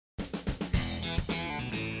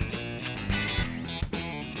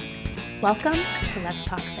Welcome to Let's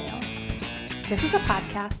Talk Sales. This is a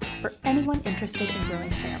podcast for anyone interested in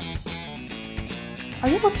growing sales. Are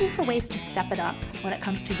you looking for ways to step it up when it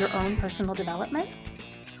comes to your own personal development?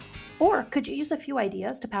 Or could you use a few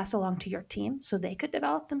ideas to pass along to your team so they could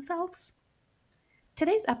develop themselves?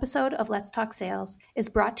 Today's episode of Let's Talk Sales is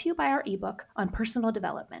brought to you by our ebook on personal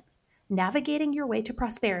development, Navigating Your Way to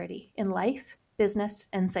Prosperity in Life, Business,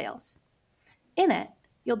 and Sales. In it,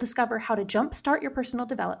 you'll discover how to jumpstart your personal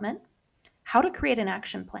development, how to create an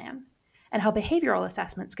action plan, and how behavioral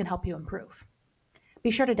assessments can help you improve. Be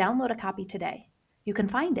sure to download a copy today. You can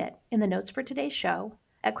find it in the notes for today's show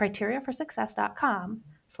at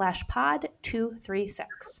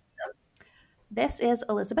criteriaforsuccess.com/pod236. This is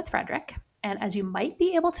Elizabeth Frederick, and as you might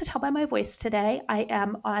be able to tell by my voice today, I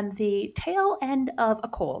am on the tail end of a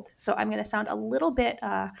cold, so I'm going to sound a little bit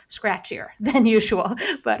scratchier than usual,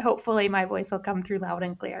 but hopefully my voice will come through loud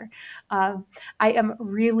and clear. I am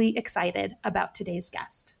really excited about today's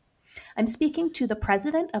guest. I'm speaking to the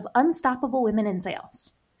president of Unstoppable Women in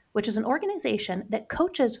Sales, which is an organization that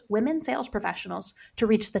coaches women sales professionals to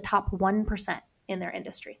reach the top 1% in their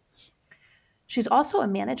industry. She's also a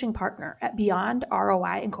managing partner at Beyond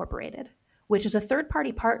ROI Incorporated, which is a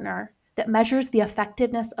third-party partner that measures the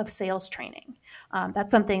effectiveness of sales training.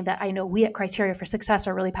 That's something that I know we at Criteria for Success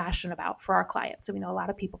are really passionate about for our clients, and we know a lot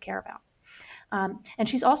of people care about. And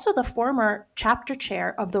she's also the former chapter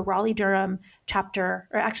chair of the Raleigh-Durham chapter,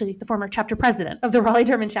 or actually the former chapter president of the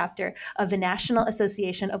Raleigh-Durham chapter of the National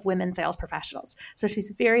Association of Women Sales Professionals. So she's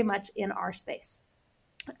very much in our space.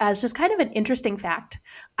 As just kind of an interesting fact,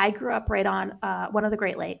 I grew up right on one of the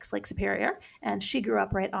Great Lakes, Lake Superior, and she grew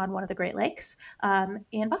up right on one of the Great Lakes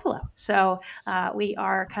in Buffalo. So we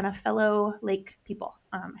are kind of fellow lake people,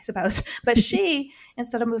 I suppose. But she,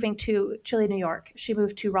 instead of moving to Chile, New York, she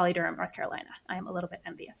moved to Raleigh-Durham, North Carolina. I am a little bit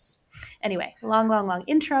envious. Anyway, long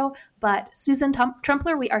intro. But Susan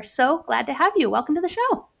Trumpler, we are so glad to have you. Welcome to the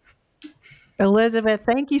show. Elizabeth,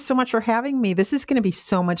 thank you so much for having me. This is going to be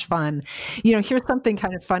so much fun. You know, here's something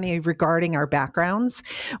kind of funny regarding our backgrounds.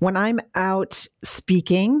 When I'm out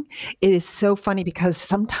speaking, it is so funny because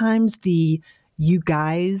sometimes the you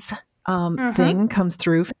guys thing comes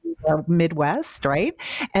through from the Midwest, right?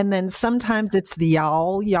 And then sometimes it's the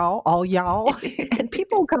all y'all. And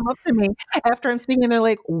people come up to me after I'm speaking and they're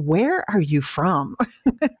like, where are you from?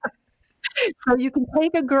 So you can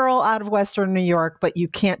take a girl out of Western New York, but you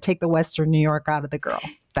can't take the Western New York out of the girl.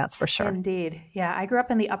 That's for sure. Indeed. Yeah. I grew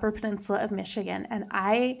up in the Upper Peninsula of Michigan, and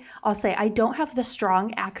I'll say I don't have the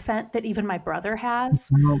strong accent that even my brother has,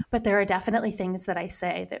 but there are definitely things that I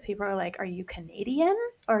say that people are like, are you Canadian?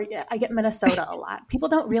 Or I get Minnesota a lot. People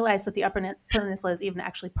don't realize that the Upper Peninsula is even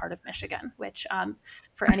actually part of Michigan, which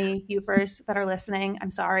for any Ufers that are listening,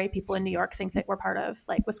 I'm sorry. People in New York think that we're part of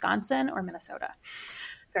like Wisconsin or Minnesota.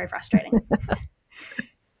 Very frustrating.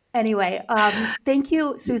 Anyway, thank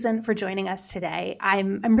you, Susan, for joining us today.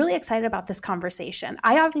 I'm really excited about this conversation.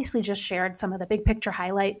 I obviously just shared some of the big picture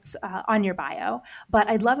highlights on your bio, but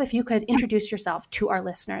I'd love if you could introduce yourself to our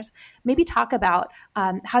listeners. Maybe talk about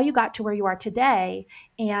how you got to where you are today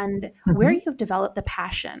and where you've developed the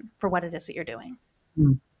passion for what it is that you're doing.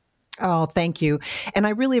 Oh, thank you. And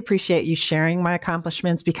I really appreciate you sharing my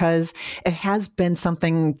accomplishments because it has been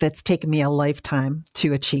something that's taken me a lifetime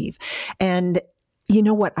to achieve. And you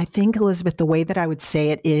know what? I think, Elizabeth, the way that I would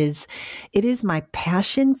say it is my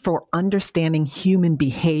passion for understanding human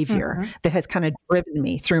behavior that has kind of driven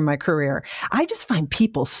me through my career. I just find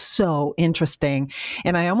people so interesting.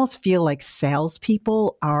 And I almost feel like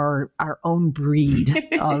salespeople are our own breed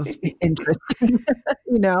of interesting.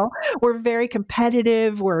 You know, we're very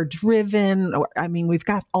competitive, we're driven. We've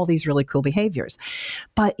got all these really cool behaviors.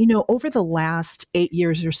 But, you know, over the last 8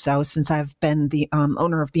 years or so, since I've been the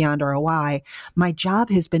owner of Beyond ROI, my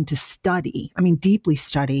job has been to deeply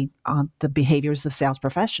study the behaviors of sales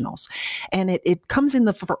professionals. And it comes in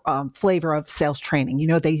the flavor of sales training. You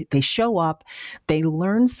know, they show up, they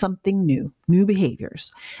learn something new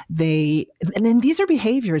behaviors. And then these are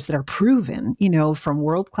behaviors that are proven, you know, from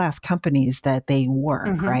world-class companies that they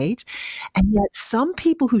work, right? And yet some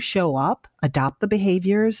people who show up adopt the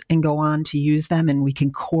behaviors and go on to use them, and we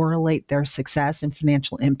can correlate their success and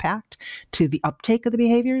financial impact to the uptake of the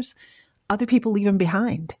behaviors. Other people leave them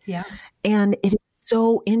behind. Yeah. And it is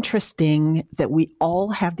so interesting that we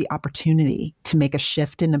all have the opportunity to make a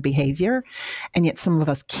shift in a behavior, and yet some of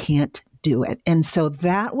us can't do it. And so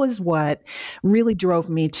that was what really drove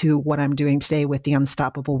me to what I'm doing today with the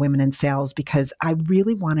Unstoppable Women in Sales, because I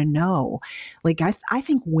really want to know, like, I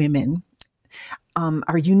think women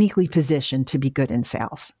are uniquely positioned to be good in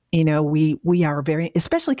sales. You know, we are very,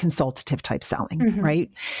 especially consultative type selling, right?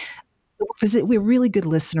 we're really good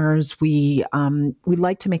listeners. We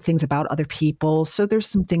like to make things about other people. So there's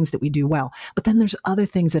some things that we do well, but then there's other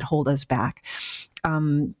things that hold us back.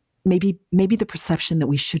 Maybe the perception that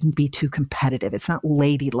we shouldn't be too competitive. It's not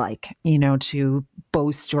ladylike, to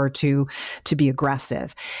boast or to be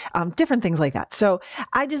aggressive. Different things like that. So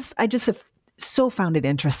I just have so found it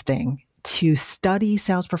interesting to study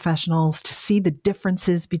sales professionals, to see the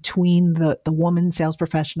differences between the woman sales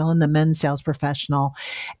professional and the men sales professional,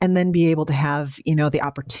 and then be able to have, the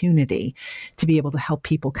opportunity to be able to help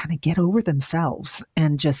people kind of get over themselves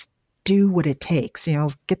and just do what it takes,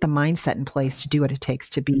 get the mindset in place to do what it takes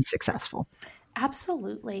to be successful.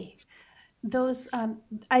 Absolutely. Those,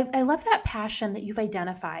 I love that passion that you've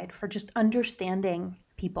identified for just understanding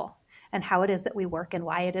people and how it is that we work and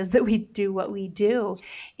why it is that we do what we do.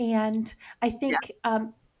 And I think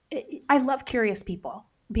I love curious people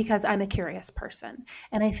because I'm a curious person.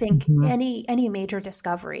 And I think any major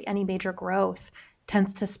discovery, any major growth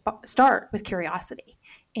tends to start with curiosity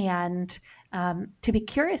and to be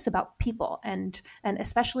curious about people and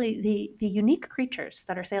especially the unique creatures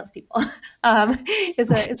that are salespeople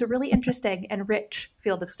is a really interesting and rich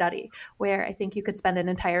field of study where I think you could spend an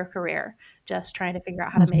entire career just trying to figure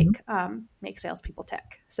out how to make salespeople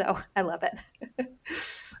tick. So I love it.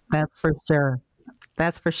 That's for sure.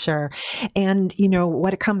 That's for sure. And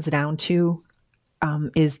what it comes down to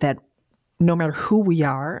is that no matter who we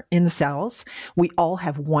are in sales, we all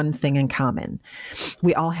have one thing in common.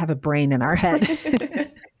 We all have a brain in our head.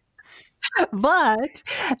 But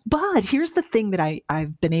here's the thing that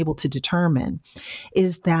I've been able to determine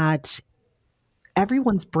is that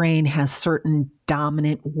everyone's brain has certain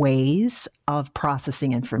dominant ways of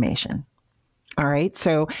processing information. All right.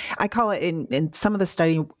 So I call it in some of the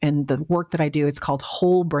study and the work that I do, it's called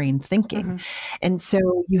whole brain thinking. And so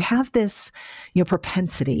you have this,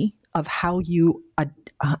 propensity of how you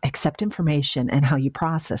accept information and how you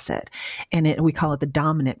process it. And we call it the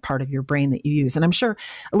dominant part of your brain that you use. And I'm sure,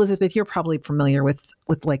 Elizabeth, you're probably familiar with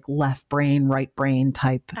like left brain, right brain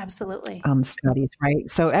type Absolutely. Studies, right?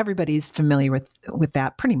 So everybody's familiar with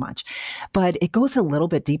that pretty much. But it goes a little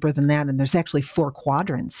bit deeper than that. And there's actually 4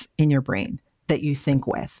 quadrants in your brain that you think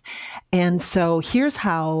with. And so here's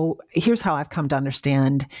how I've come to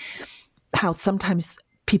understand how sometimes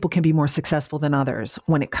people can be more successful than others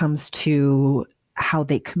when it comes to how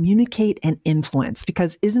they communicate and influence,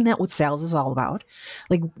 because isn't that what sales is all about?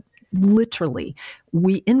 Like literally,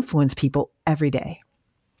 we influence people every day.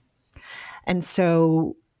 And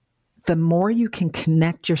so the more you can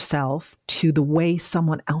connect yourself to the way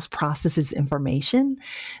someone else processes information,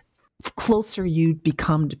 closer you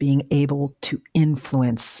become to being able to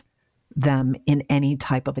influence them in any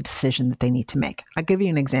type of a decision that they need to make. I'll give you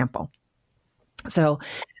an example. So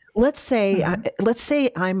let's say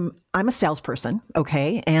I'm a salesperson,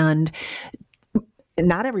 okay, and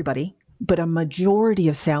not everybody, but a majority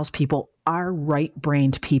of salespeople are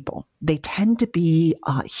right-brained people. They tend to be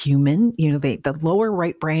human. The lower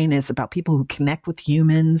right brain is about people who connect with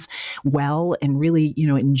humans well and really,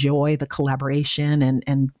 enjoy the collaboration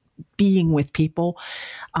and being with people,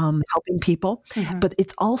 helping people. But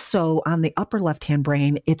it's also on the upper left-hand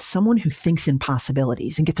brain, it's someone who thinks in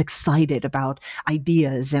possibilities and gets excited about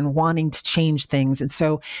ideas and wanting to change things. And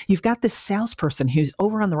so you've got this salesperson who's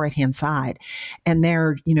over on the right-hand side, and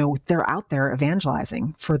they're out there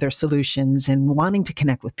evangelizing for their solutions and wanting to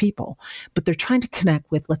connect with people. But they're trying to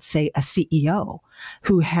connect with, let's say, a CEO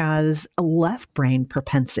who has a left brain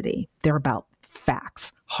propensity. They're about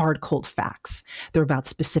facts, hard, cold facts. They're about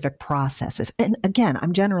specific processes. And again,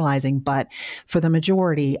 I'm generalizing, but for the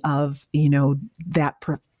majority of,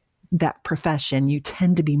 that profession, you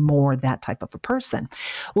tend to be more that type of a person.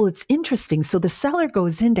 Well, it's interesting. So the seller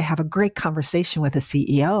goes in to have a great conversation with a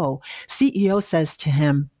CEO. CEO says to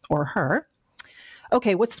him or her,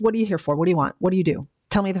 okay, what are you here for? What do you want? What do you do?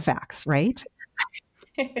 Tell me the facts, right?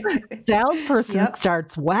 Salesperson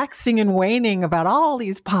starts waxing and waning about all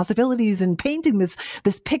these possibilities and painting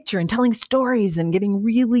this picture and telling stories and getting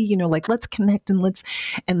really, like, let's connect and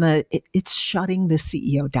it's shutting the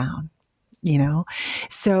CEO down.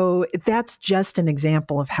 So that's just an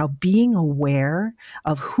example of how being aware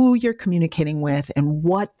of who you're communicating with and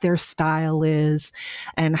what their style is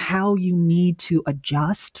and how you need to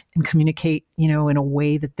adjust and communicate, in a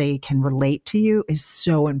way that they can relate to you is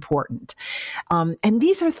so important. And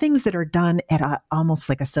these are things that are done at almost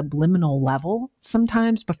like a subliminal level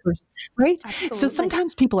sometimes before, right? Absolutely. So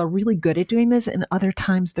sometimes people are really good at doing this and other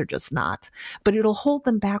times they're just not, but it'll hold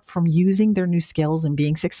them back from using their new skills and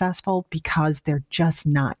being successful because they're just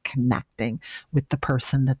not connecting with the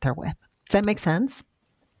person that they're with. Does that make sense?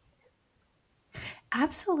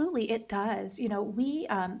 Absolutely, it does. We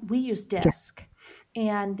use DISC,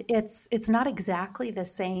 and it's not exactly the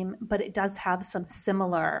same, but it does have some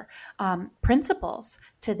similar principles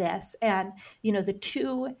to this. And the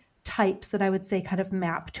two types that I would say kind of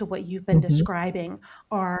map to what you've been Mhm. describing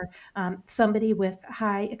are somebody with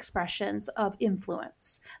high expressions of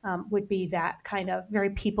influence, would be that kind of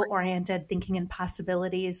very people oriented, thinking in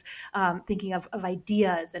possibilities, thinking of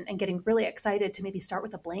ideas, and getting really excited to maybe start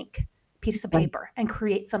with a blank piece of Right. paper and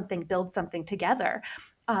create something, build something together,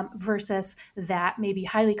 versus that maybe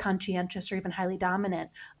highly conscientious or even highly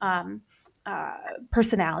dominant um, uh,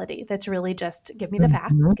 personality that's really just give me the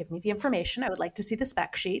facts, Mhm. give me the information. I would like to see the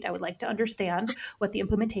spec sheet. I would like to understand what the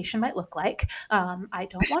implementation might look like. I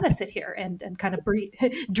don't want to sit here and kind of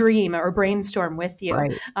dream or brainstorm with you.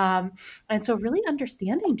 Right. And so, really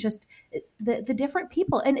understanding just the different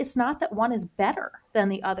people. And it's not that one is better than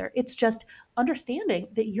the other, it's just understanding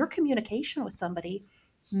that your communication with somebody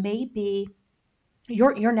may be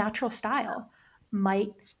your natural style might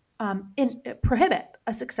prohibit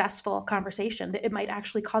a successful conversation, that it might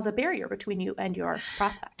actually cause a barrier between you and your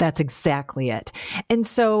prospect. That's exactly it. And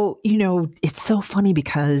so, it's so funny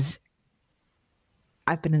because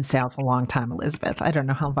I've been in sales a long time, Elizabeth. I don't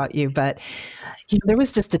know how about you, but there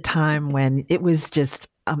was just a time when it was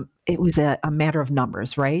a matter of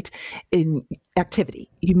numbers, right? In activity,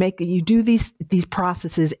 you do these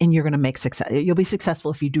processes, and you're going to make success. You'll be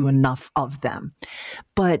successful if you do enough of them.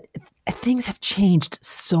 But things have changed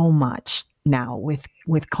so much now with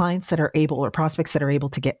clients that are able, or prospects that are able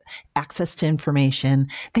to get access to information.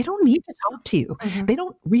 They don't need to talk to you. Mm-hmm. They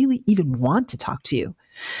don't really even want to talk to you.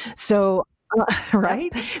 So,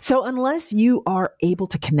 right? Yep. So, unless you are able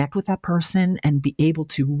to connect with that person and be able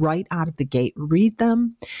to right out of the gate read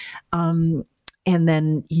them, um, and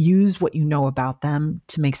then use what you know about them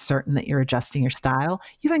to make certain that you're adjusting your style,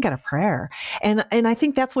 you haven't got a prayer. And I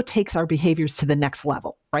think that's what takes our behaviors to the next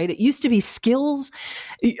level, right? It used to be skills.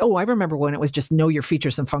 Oh, I remember when it was just know your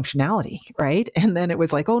features and functionality, right? And then it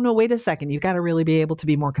was like, oh no, wait a second, you've got to really be able to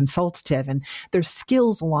be more consultative. And there's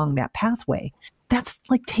skills along that pathway. That's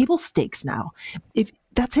like table stakes now. If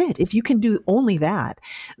that's it, if you can do only that,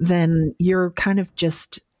 then you're kind of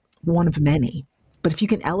just one of many. But if you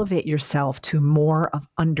can elevate yourself to more of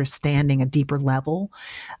understanding a deeper level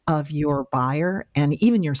of your buyer and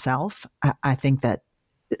even yourself, I think that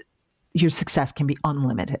your success can be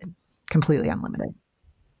unlimited, completely unlimited.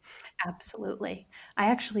 Absolutely. I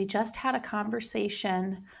actually just had a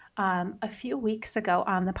conversation a few weeks ago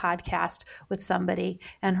on the podcast with somebody,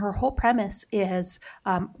 and her whole premise is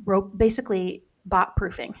basically bot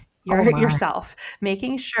proofing Oh my. yourself,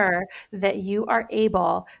 making sure that you are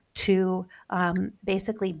able to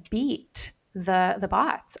basically beat the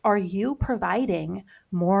bots. Are you providing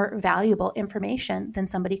more valuable information than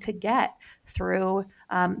somebody could get through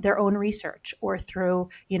their own research, or through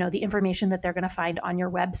the information that they're going to find on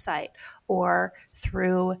your website, or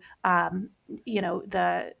through the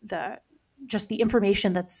just the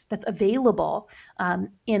information that's available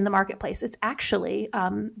in the marketplace? It's actually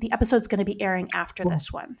the episode's going to be airing after Cool.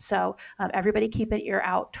 this one, so everybody keep an ear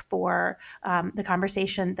out for the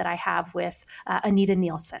conversation that I have with Anita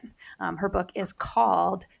Nielsen. Her book is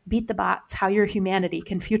called "Beat the Bots: How Your Humanity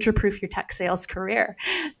Can Future-Proof Your Tech Sales Career."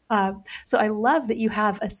 So I love that you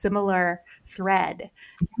have a similar thread,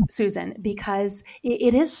 Susan, because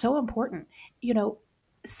it is so important.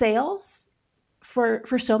 Sales,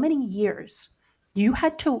 for so many years, you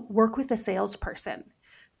had to work with a salesperson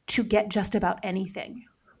to get just about anything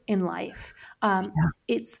in life. Yeah.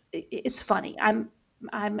 It's funny. I'm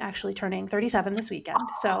actually turning 37 this weekend,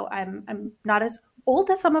 so I'm not as old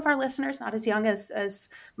as some of our listeners, not as young as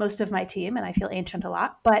most of my team, and I feel ancient a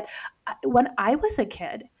lot. But when I was a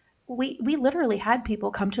kid, we literally had people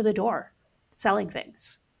come to the door selling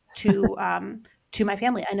things to my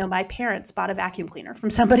family. I know my parents bought a vacuum cleaner from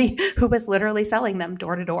somebody who was literally selling them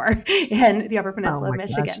door to door in the Upper Oh Peninsula of my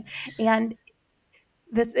gosh. Michigan. And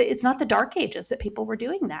it's not the dark ages that people were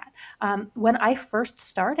doing that. When I first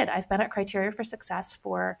started, I've been at Criteria for Success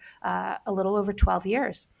for a little over 12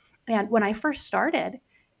 years. And when I first started,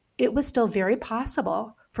 it was still very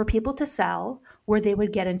possible for people to sell where they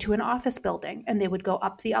would get into an office building and they would go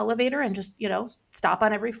up the elevator and just stop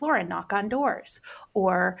on every floor and knock on doors,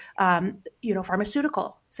 or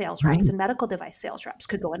pharmaceutical sales Right. reps and medical device sales reps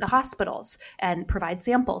could go into hospitals and provide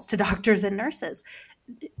samples to doctors and nurses.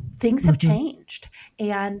 Things have Hmm. changed,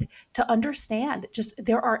 and to understand, just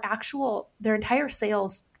their entire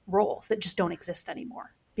sales roles that just don't exist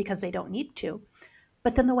anymore because they don't need to.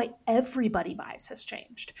 But then the way everybody buys has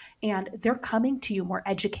changed, and they're coming to you more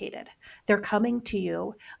educated. They're coming to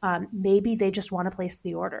you. Maybe they just want to place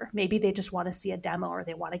the order. Maybe they just want to see a demo or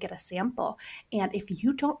they want to get a sample. And if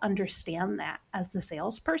you don't understand that as the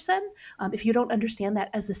salesperson, if you don't understand that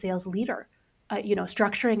as the sales leader,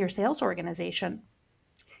 structuring your sales organization,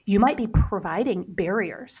 you might be providing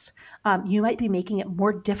barriers. You might be making it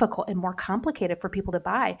more difficult and more complicated for people to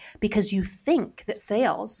buy because you think that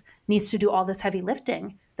sales needs to do all this heavy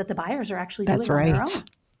lifting that the buyers are actually doing on their own.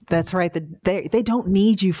 That's right. They don't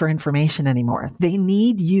need you for information anymore. They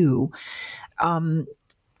need you.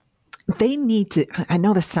 They need to, I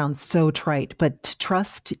know this sounds so trite, but to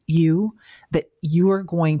trust you that you are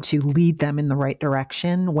going to lead them in the right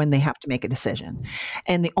direction when they have to make a decision.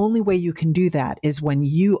 And the only way you can do that is when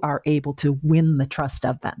you are able to win the trust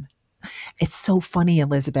of them. It's so funny,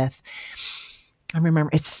 Elizabeth. I remember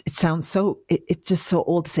it's just so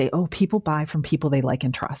old to say, oh, people buy from people they like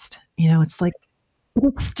and trust. It's like,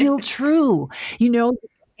 it's still true,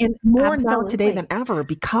 and more now today than ever,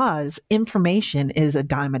 because information is a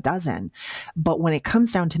dime a dozen. But when it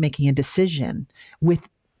comes down to making a decision with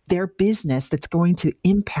their business that's going to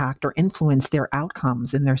impact or influence their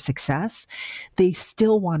outcomes and their success, they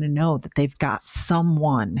still want to know that they've got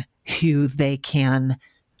someone who they can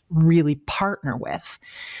really partner with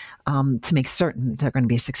to make certain they're going to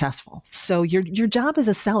be successful. So your job as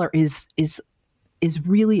a seller is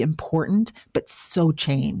really important, but so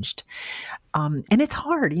changed. And it's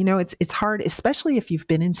hard, it's hard, especially if you've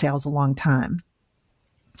been in sales a long time.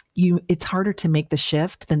 It's harder to make the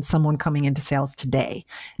shift than someone coming into sales today,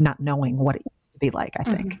 not knowing what it used to be like, I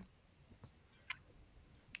think.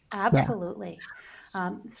 Absolutely. Yeah.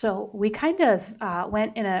 So we kind of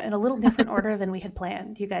went in a little different order than we had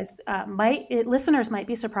planned. You guys listeners might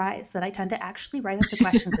be surprised that I tend to actually write up the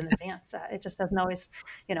questions in advance. It just doesn't always,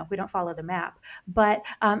 we don't follow the map. But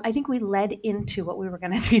I think we led into what we were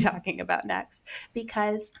going to be talking about next,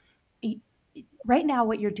 because right now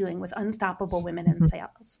what you're doing with Unstoppable Women in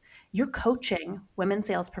Sales, you're coaching women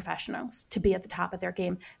sales professionals to be at the top of their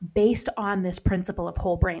game based on this principle of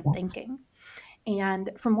whole brain thinking. And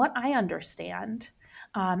from what I understand,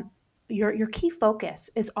 your key focus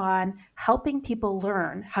is on helping people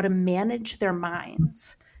learn how to manage their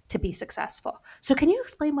minds to be successful. So can you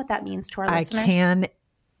explain what that means to our listeners? I can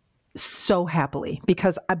so happily,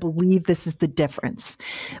 because I believe this is the difference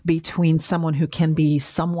between someone who can be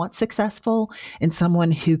somewhat successful and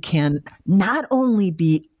someone who can not only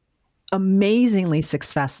be amazingly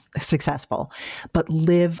successful, but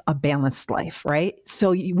live a balanced life, right?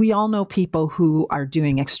 So we all know people who are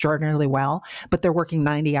doing extraordinarily well, but they're working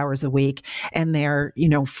 90 hours a week and they're,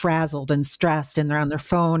 frazzled and stressed and they're on their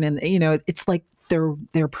phone and, it's like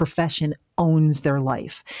their profession owns their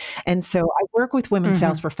life. And so I work with women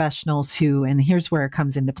sales professionals who, and here's where it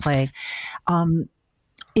comes into play.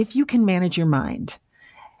 If you can manage your mind,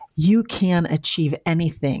 you can achieve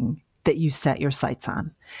anything that you set your sights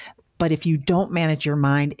on. But if you don't manage your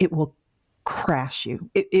mind, it will crash you.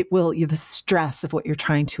 It will, the stress of what you're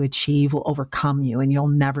trying to achieve will overcome you and you'll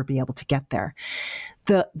never be able to get there.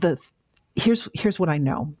 Here's what I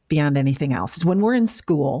know beyond anything else is when we're in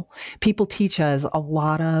school, people teach us a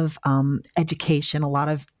lot of education, a lot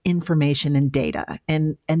of information and data.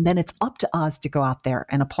 And then it's up to us to go out there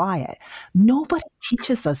and apply it. Nobody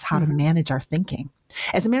teaches us how to manage our thinking.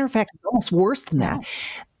 As a matter of fact, it's almost worse than that.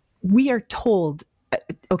 We are told,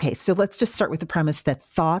 okay, so let's just start with the premise that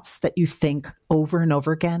thoughts that you think over and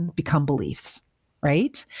over again become beliefs,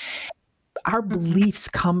 right? Our beliefs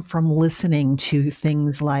come from listening to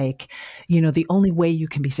things like, the only way you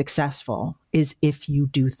can be successful is if you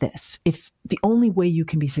do this. If the only way you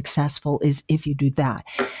can be successful is if you do that.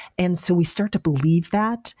 And so we start to believe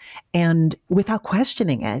that, and without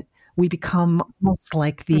questioning it, we become almost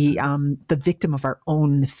like the victim of our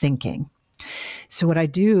own thinking. So what I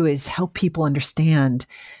do is help people understand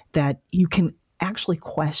that you can actually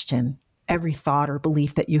question every thought or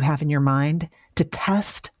belief that you have in your mind to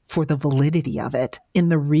test for the validity of it in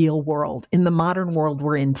the real world, in the modern world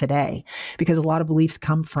we're in today, because a lot of beliefs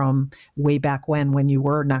come from way back when you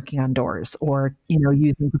were knocking on doors or,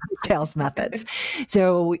 using sales methods.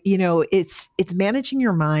 So, it's managing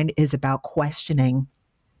your mind is about questioning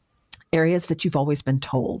areas that you've always been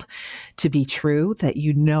told to be true that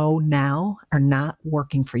now are not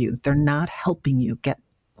working for you. They're not helping you get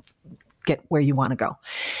where you want to go.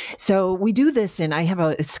 So we do this, and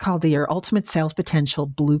it's called Your Ultimate Sales Potential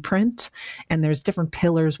Blueprint. And there's different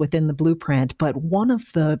pillars within the blueprint. But one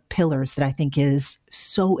of the pillars that I think is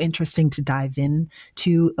so interesting to dive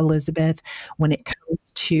into, Elizabeth, when it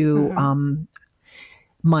comes to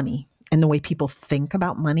money and the way people think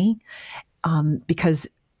about money, because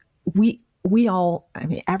we all, I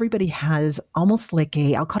mean, everybody has almost like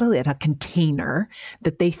I'll call it a container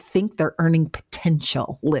that they think their earning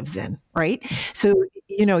potential lives in, right? So,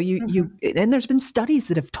 and there's been studies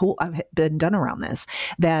that have been done around this,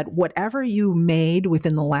 that whatever you made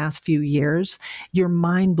within the last few years, your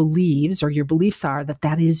mind believes, or your beliefs are,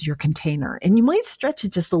 that is your container. And you might stretch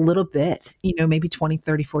it just a little bit, maybe 20,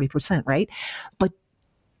 30, 40%, right? But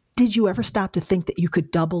did you ever stop to think that you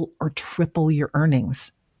could double or triple your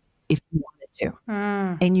earnings if you wanted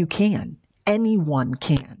to? And you can. Anyone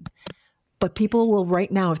can. But people will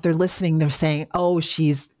right now, if they're listening, they're saying, oh,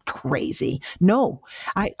 she's crazy. No,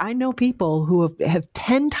 I know people who have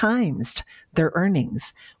 10 times their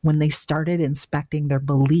earnings when they started inspecting their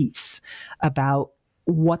beliefs about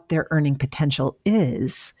what their earning potential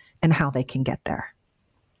is and how they can get there.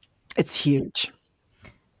 It's huge.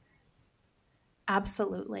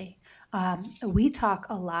 Absolutely. We talk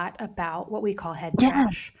a lot about what we call head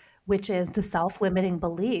trash, which is the self-limiting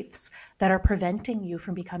beliefs that are preventing you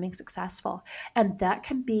from becoming successful. And that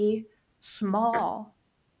can be small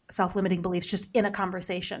self-limiting beliefs just in a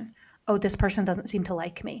conversation. Oh, this person doesn't seem to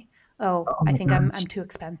like me. Oh, I think I'm too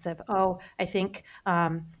expensive. Oh, I think,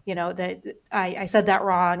 that I said that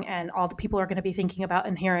wrong, and all the people are going to be thinking about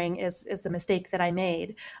and hearing is the mistake that I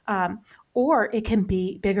made. Or it can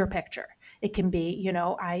be bigger picture. It can be,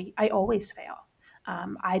 I always fail.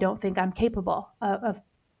 I don't think I'm capable of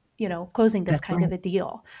closing this kind of a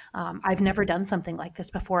deal. I've never done something like this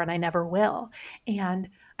before, and I never will. And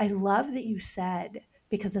I love that you said,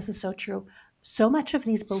 because this is so true, so much of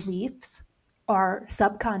these beliefs are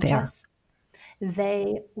subconscious.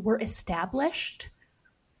 They were established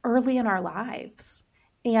early in our lives,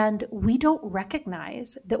 and we don't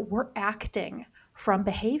recognize that we're acting from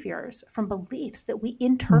behaviors, from beliefs that we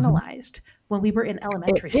internalized when we were in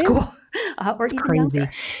elementary school or it's even crazy.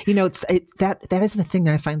 younger. That is the thing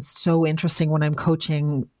that I find so interesting when I'm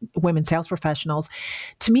coaching women sales professionals.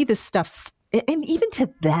 To me, this stuff's, and even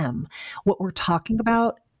to them, what we're talking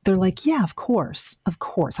about, they're like, yeah, of course,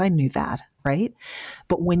 I knew that, right?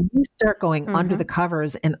 But when you start going under the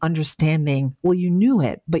covers and understanding, well, you knew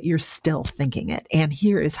it, but you're still thinking it, and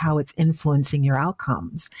here is how it's influencing your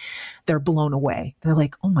outcomes, they're blown away. They're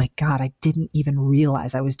like, oh my God, I didn't even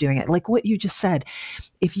realize I was doing it. Like what you just said,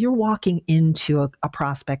 if you're walking into a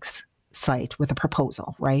prospect's site with a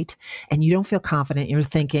proposal, right? And you don't feel confident, you're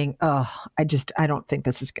thinking, oh, I don't think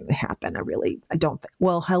this is going to happen. I don't think.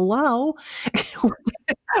 Well, hello.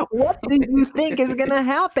 What do you think is going to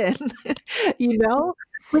happen?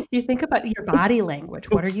 You think about your body language.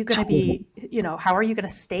 What are you going to be, how are you going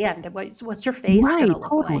to stand? What's your face going to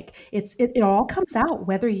look like? It all comes out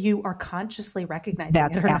whether you are consciously recognizing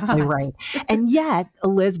it or not. That's absolutely right. And yet,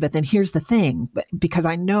 Elizabeth, and here's the thing, because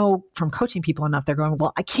I know from coaching people enough, they're going,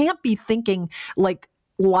 well, I can't be thinking like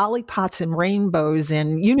lollipops and rainbows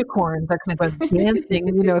and unicorns are going to go dancing,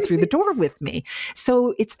 through the door with me.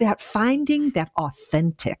 So it's that finding that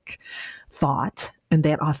authentic thought and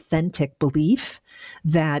that authentic belief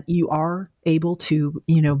that you are able to,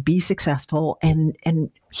 be successful. And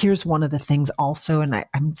here's one of the things also, and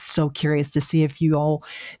I'm so curious to see if you all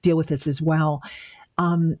deal with this as well.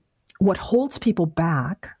 What holds people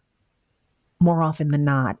back more often than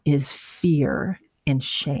not is fear and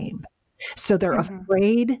shame. So they're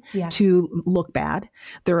afraid to look bad.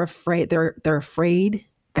 They're afraid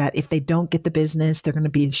that if they don't get the business, they're going to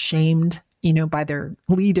be shamed, by their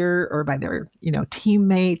leader or by their,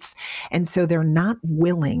 teammates. And so they're not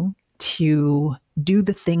willing to do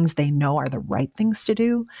the things they know are the right things to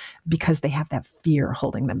do because they have that fear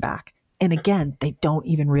holding them back. And again, they don't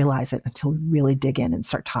even realize it until we really dig in and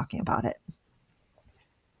start talking about it.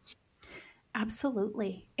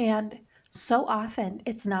 Absolutely. And so often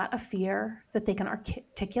it's not a fear that they can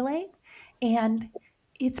articulate, and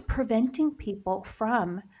it's preventing people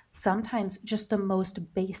from sometimes just the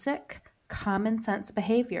most basic common sense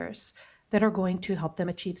behaviors that are going to help them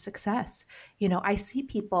achieve success. I see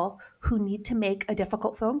people who need to make a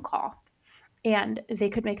difficult phone call, and they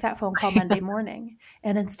could make that phone call Monday morning.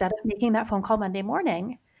 And instead of making that phone call Monday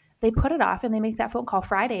morning, they put it off and they make that phone call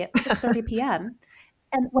Friday at 6:30 p.m.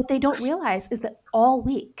 And what they don't realize is that all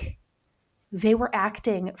week they were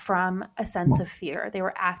acting from a sense of fear. They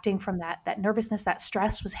were acting from that nervousness, that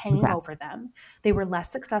stress was hanging over them. They were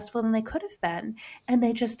less successful than they could have been. And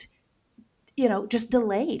they just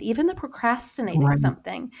delayed. Even the procrastinating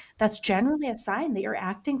something, that's generally a sign that you're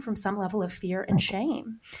acting from some level of fear and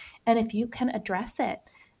shame. And if you can address it,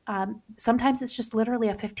 sometimes it's just literally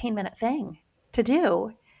a 15-minute thing to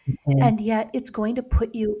do. And yet it's going to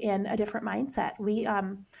put you in a different mindset.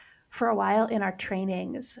 for a while in our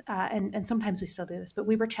trainings, and sometimes we still do this, but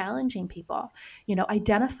we were challenging people,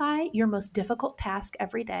 identify your most difficult task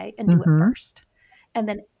every day and do it Mm-hmm. first. And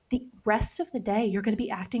then the rest of the day, you're going to be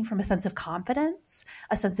acting from a sense of confidence,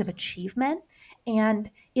 a sense of achievement. And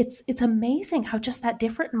it's amazing how just that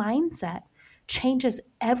different mindset changes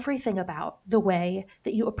everything about the way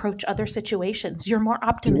that you approach other situations. You're more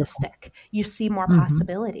Beautiful. optimistic. You see more Mm-hmm.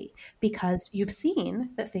 possibility because you've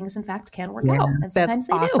seen that things, in fact, can work Yeah, out. And that's sometimes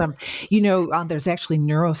they do. awesome. There's actually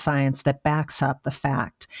neuroscience that backs up the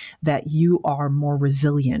fact that you are more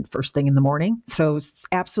resilient first thing in the morning. So,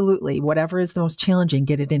 absolutely, whatever is the most challenging,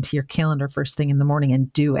 get it into your calendar first thing in the morning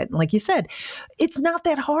and do it. And like you said, it's not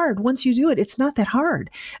that hard. Once you do it, it's not that hard.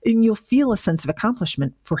 And you'll feel a sense of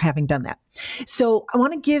accomplishment for having done that. So, I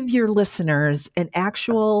want to give your listeners an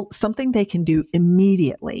actual something they can do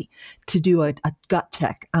immediately to do a gut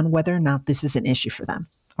check on whether or not this is an issue for them.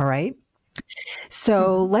 All right.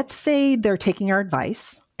 So Mhm. let's say they're taking our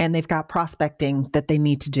advice and they've got prospecting that they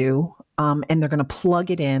need to do. And they're going to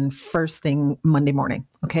plug it in first thing Monday morning.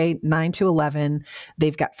 Okay. 9 to 11.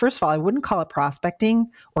 They've got, first of all, I wouldn't call it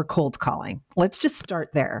prospecting or cold calling. Let's just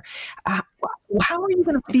start there. Uh, how are you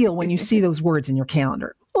going to feel when you see those words in your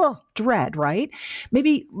calendar? Well, dread, right?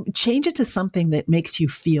 Maybe change it to something that makes you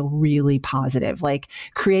feel really positive, like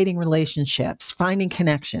creating relationships, finding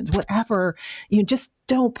connections, whatever. You just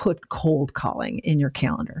don't put cold calling in your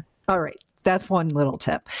calendar. All right. That's one little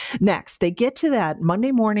tip. Next, they get to that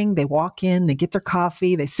Monday morning, they walk in, they get their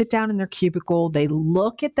coffee, they sit down in their cubicle, they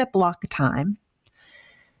look at that block of time.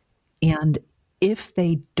 And if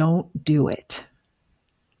they don't do it,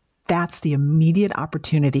 that's the immediate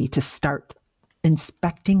opportunity to start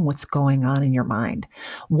inspecting what's going on in your mind.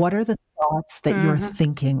 What are the thoughts that you're Mhm.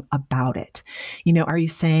 thinking about it? Are you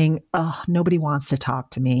saying, oh, nobody wants to talk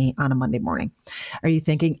to me on a Monday morning? Are you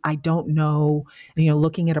thinking, I don't know,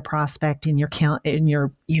 looking at a prospect in your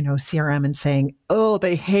CRM and saying, oh,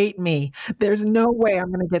 they hate me. There's no way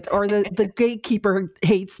I'm going to get, or the gatekeeper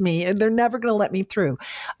hates me and they're never going to let me through.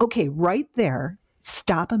 Okay, right there,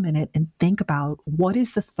 stop a minute and think about what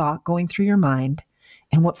is the thought going through your mind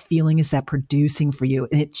and what feeling is that producing for you?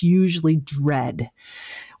 And it's usually dread.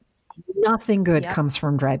 Nothing good Yep. comes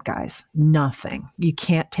from dread, guys. Nothing. You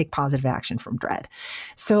can't take positive action from dread.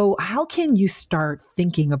 So, how can you start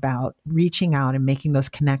thinking about reaching out and making those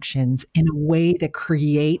connections in a way that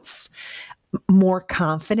creates more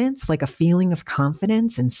confidence, like a feeling of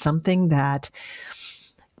confidence and something that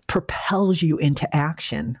propels you into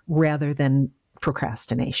action rather than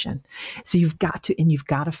procrastination? So you've got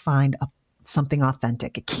to find something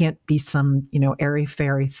authentic. It can't be some, airy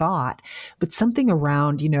fairy thought, but something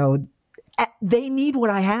around, they need what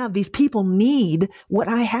I have. These people need what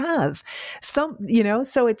I have. So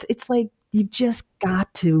it's like you've just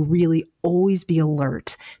got to really always be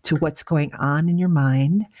alert to what's going on in your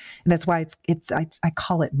mind. And that's why I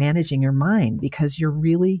call it managing your mind, because you're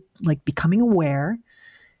really like becoming aware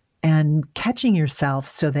and catching yourself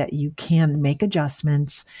so that you can make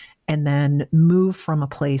adjustments and then move from a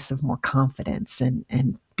place of more confidence and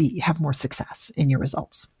have more success in your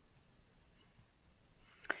results.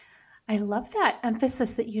 I love that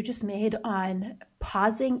emphasis that you just made on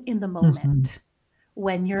pausing in the Mm-hmm. moment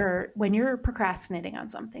when you're procrastinating on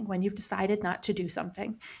something, when you've decided not to do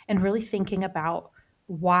something, and really thinking about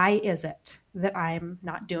why is it that I'm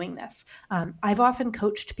not doing this. I've often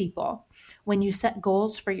coached people when you set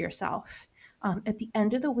goals for yourself. At the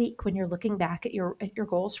end of the week, when you're looking back at your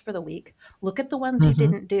goals for the week, look at the ones you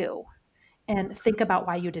Mm-hmm. didn't do and think about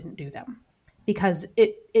why you didn't do them, because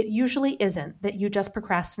it usually isn't that you just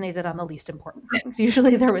procrastinated on the least important things.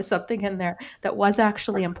 Usually there was something in there that was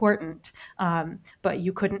actually important, but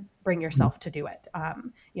you couldn't bring yourself to do it.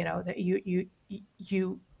 That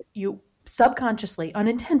you subconsciously,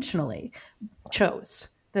 unintentionally chose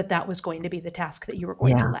that was going to be the task that you were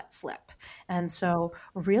going to Yeah. let slip. And so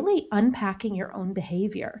really unpacking your own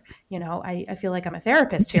behavior, I feel like I'm a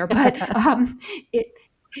therapist here, but it,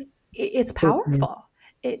 it's It is. powerful.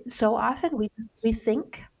 So often we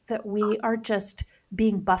think that we are just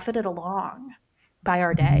being buffeted along by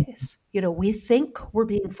our Mhm. days. We think we're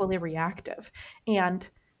being fully reactive. And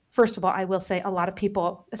first of all, I will say a lot of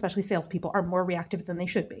people, especially salespeople, are more reactive than they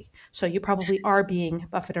should be. So you probably are being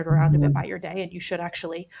buffeted around a bit Mhm. by your day, and you should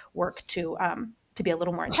actually work to be a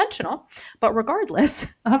little more intentional. But regardless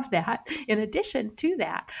of that, in addition to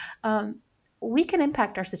that, we can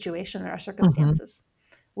impact our situation and our Mhm. circumstances.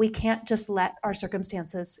 We can't just let our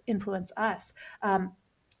circumstances influence us.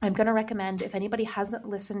 I'm going to recommend, if anybody hasn't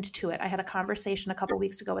listened to it, I had a conversation a couple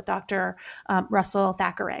weeks ago with Dr. Russell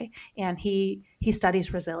Thackeray, and he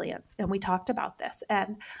studies resilience. And we talked about this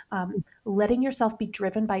and letting yourself be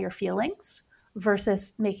driven by your feelings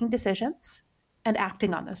versus making decisions and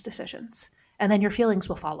acting on those decisions. And then your feelings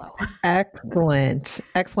will follow. Excellent.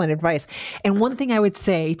 Excellent advice. And one thing I would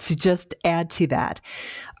say to just add to that,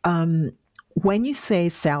 when you say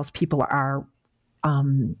salespeople are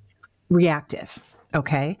reactive,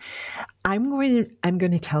 okay, I'm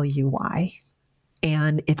going to tell you why.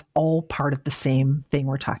 And it's all part of the same thing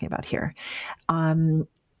we're talking about here. I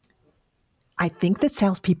think that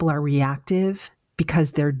salespeople are reactive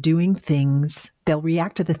because they're doing things, they'll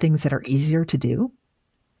react to the things that are easier to do.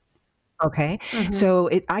 Okay. Mm-hmm.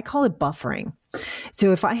 So I call it buffering.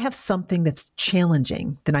 So if I have something that's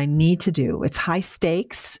challenging that I need to do, it's high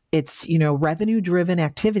stakes, it's, revenue driven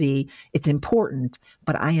activity, it's important,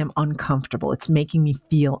 but I am uncomfortable. It's making me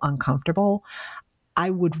feel uncomfortable.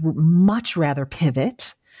 I would much rather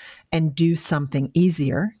pivot and do something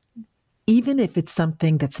easier, even if it's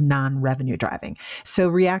something that's non-revenue driving. So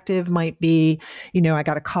reactive might be, I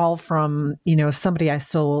got a call from, somebody I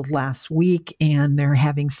sold last week and they're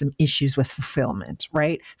having some issues with fulfillment,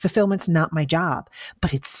 right? Fulfillment's not my job,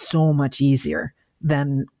 but it's so much easier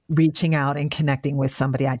than reaching out and connecting with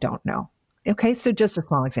somebody I don't know. Okay. So just a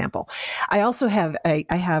small example. I also have,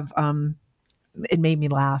 it made me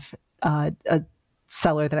laugh. A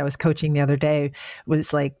seller that I was coaching the other day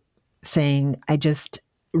was like saying,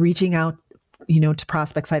 reaching out, to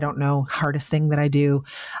prospects I don't know, hardest thing that I do.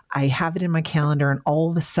 I have it in my calendar and all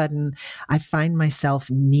of a sudden I find myself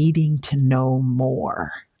needing to know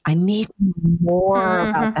more. I need more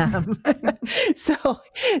about them. So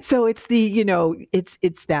it's the,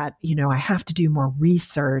 it's that, I have to do more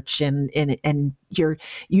research and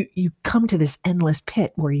you come to this endless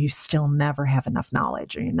pit where you still never have enough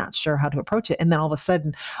knowledge or you're not sure how to approach it. And then all of a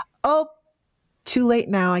sudden, oh, too late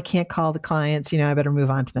now. I can't call the clients, I better move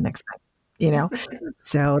on to the next time,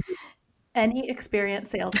 so. Any experienced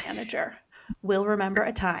sales manager will remember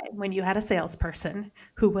a time when you had a salesperson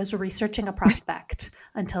who was researching a prospect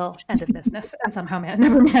until end of business and somehow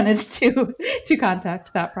never managed to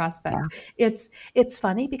contact that prospect. Yeah. It's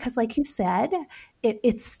funny because, like you said,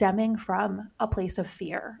 it's stemming from a place of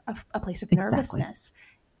fear, a place of nervousness,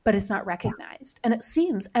 but it's not recognized. And it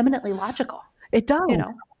seems eminently logical. It does.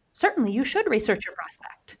 Certainly you should research your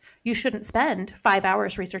prospect. You shouldn't spend 5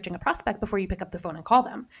 hours researching a prospect before you pick up the phone and call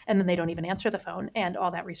them. And then they don't even answer the phone. And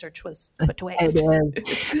all that research was put to waste. It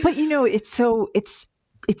is. But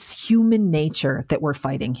it's human nature that we're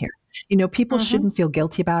fighting here. People shouldn't feel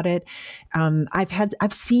guilty about it.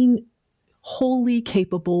 I've seen wholly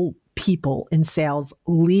capable people in sales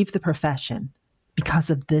leave the profession because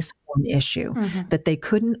of this one issue, that they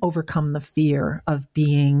couldn't overcome the fear of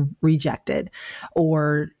being rejected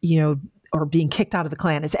or being kicked out of the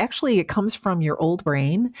clan. It comes from your old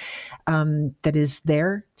brain that is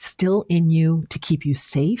there still in you to keep you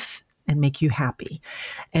safe and make you happy.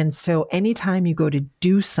 And so anytime you go to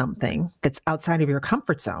do something that's outside of your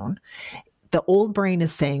comfort zone, the old brain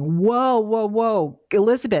is saying, whoa,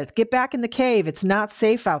 Elizabeth, get back in the cave. It's not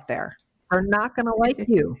safe out there. They're not going to like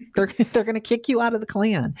you. They're going to kick you out of the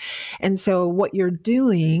clan. And so what you're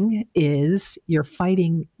doing is you're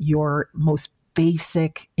fighting your most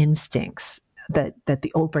basic instincts that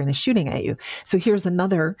the old brain is shooting at you. So here's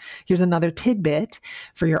another tidbit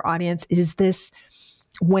for your audience is this: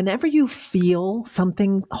 whenever you feel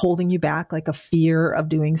something holding you back, like a fear of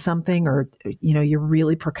doing something, or, you're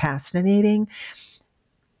really procrastinating,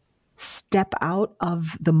 step out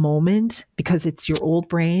of the moment because it's your old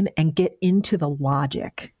brain and get into the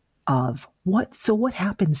logic of what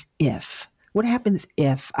happens if? What happens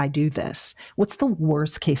if I do this? What's the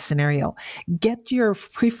worst case scenario? Get your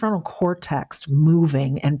prefrontal cortex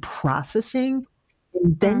moving and processing.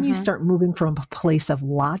 And then you start moving from a place of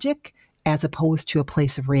logic as opposed to a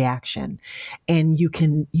place of reaction. And you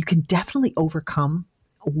can definitely overcome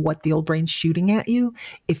what the old brain's shooting at you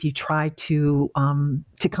if you try to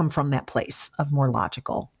come from that place of more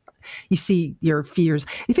logical. You see your fears.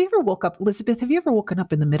 If you ever woke up, Elizabeth, have you ever woken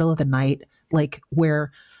up in the middle of the night, like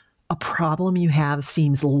where a problem you have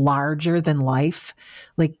seems larger than life?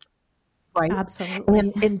 Like, right?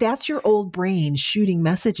 Absolutely. And that's your old brain shooting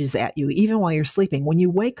messages at you, even while you're sleeping. When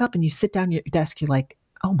you wake up and you sit down at your desk, you're like,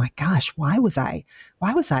 oh my gosh, why was I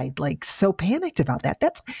like so panicked about that?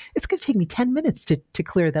 It's going to take me 10 minutes to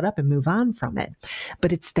clear that up and move on from it.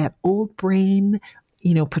 But it's that old brain,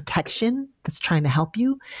 protection that's trying to help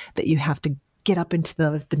you, that you have to get up into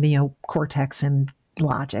the neocortex and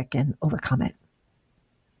logic and overcome it.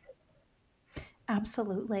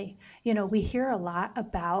 Absolutely. We hear a lot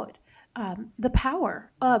about the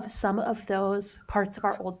power of some of those parts of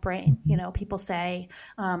our old brain. People say,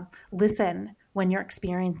 listen, when you're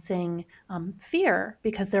experiencing fear,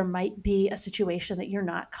 because there might be a situation that you're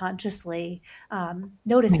not consciously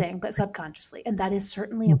noticing, but subconsciously. And that is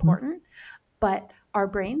certainly Mhm. important. But our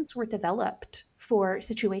brains were developed for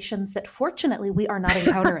situations that fortunately we are not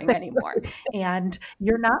encountering anymore. And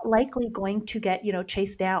you're not likely going to get,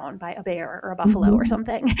 chased down by a bear or a buffalo or Mhm.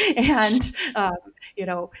 something and,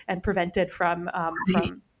 and prevented Right. from,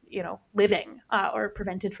 living or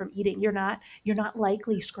prevented from eating. You're not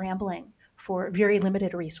likely scrambling for very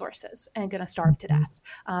limited resources and going to starve to Mhm.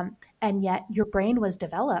 death. And yet your brain was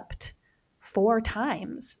developed for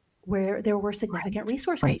times where there were significant Right.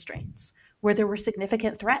 resource Right. constraints, where there were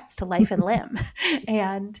significant threats to life and limb.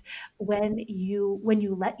 And when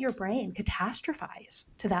you let your brain catastrophize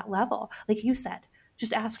to that level, like you said,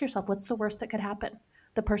 just ask yourself, what's the worst that could happen?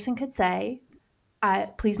 The person could say,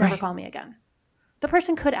 please never Right. call me again. The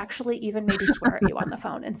person could actually even maybe swear at you on the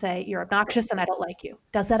phone and say, you're obnoxious and I don't like you.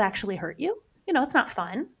 Does that actually hurt you? It's not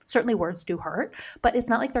fun. Certainly words do hurt, but it's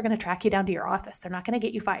not like they're going to track you down to your office. They're not going to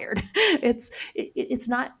get you fired. It's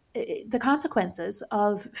not the consequences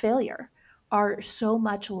of failure are so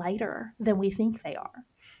much lighter than we think they are.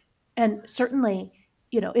 And certainly,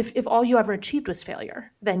 if all you ever achieved was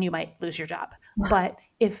failure, then you might lose your job. But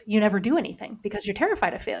if you never do anything because you're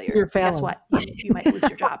terrified of failure, You're guess failing. what? You might lose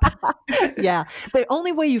your job. Yeah. The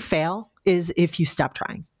only way you fail is if you stop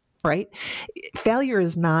trying, right? Failure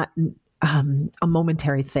is not a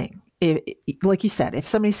momentary thing. Like you said, if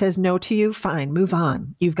somebody says no to you, fine, move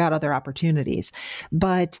on. You've got other opportunities.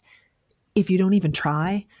 But if you don't even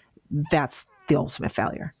try, that's the ultimate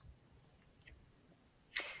failure.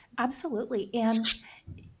 Absolutely. And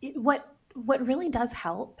what really does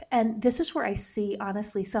help, and this is where I see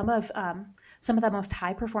honestly some of the most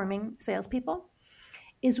high performing salespeople,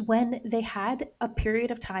 is when they had a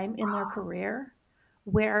period of time in their career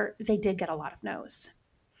where they did get a lot of no's.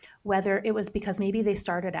 Whether it was because maybe they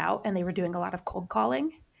started out and they were doing a lot of cold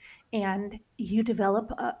calling, and you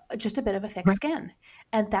develop just a bit of a thick Right. skin,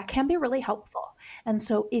 and that can be really helpful. And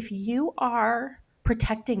so if you are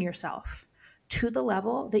protecting yourself to the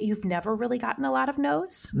level that you've never really gotten a lot of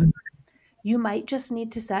no's, Mm. you might just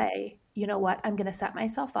need to say, you know what, I'm going to set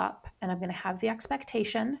myself up and I'm going to have the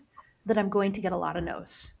expectation that I'm going to get a lot of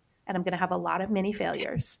no's and I'm going to have a lot of mini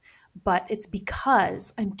failures. But it's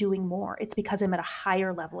because I'm doing more. It's because I'm at a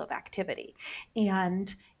higher level of activity.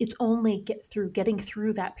 And it's only getting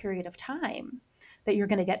through that period of time that you're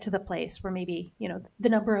going to get to the place where maybe, the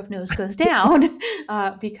number of no's goes down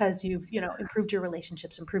because you've, improved your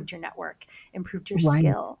relationships, improved your network, improved your Right.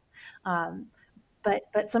 skill. Um,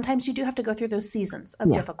 but sometimes you do have to go through those seasons of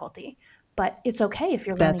Yeah. difficulty. But it's okay if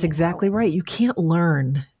you're That's learning and exactly growing. right. You can't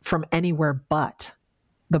learn from anywhere but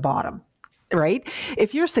the bottom, right?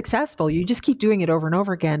 If you're successful, you just keep doing it over and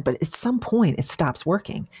over again, but at some point it stops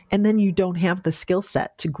working. And then you don't have the skill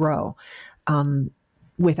set to grow um,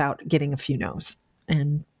 without getting a few no's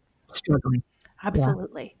and struggling. Yeah.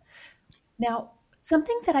 Absolutely. Now,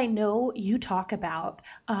 something that I know you talk about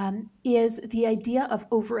is the idea of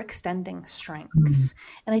overextending Mm. strengths.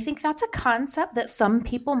 And I think that's a concept that some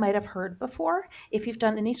people might have heard before if you've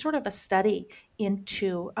done any sort of a study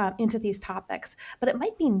into these topics. But it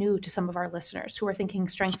might be new to some of our listeners who are thinking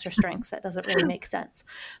strengths are strengths. That doesn't really make sense.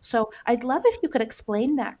 So I'd love if you could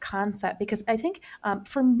explain that concept, because I think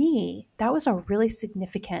for me that was a really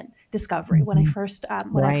significant discovery when I Mhm. Right, first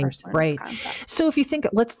learned this right. concept. So if you think,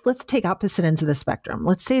 let's take opposite ends of the spectrum.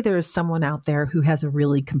 Let's say there is someone out there who has a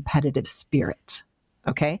really competitive spirit.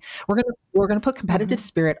 Okay, we're gonna put competitive Mhm.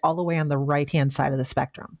 spirit all the way on the right hand side of the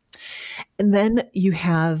spectrum, and then you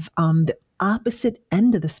have the opposite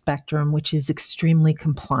end of the spectrum, which is extremely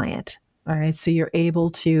compliant. All right, so you're able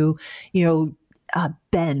to, you know.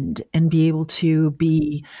 Bend and be able to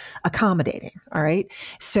be accommodating. All right.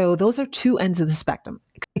 So those are two ends of the spectrum: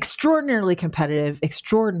 extraordinarily competitive,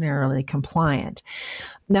 extraordinarily compliant.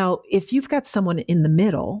 Now, if you've got someone in the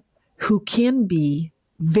middle who can be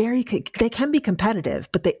they can be competitive,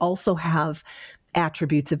 but they also have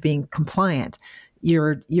attributes of being compliant,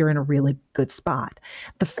 you're in a really good spot.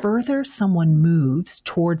 The further someone moves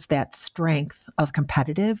towards that strength of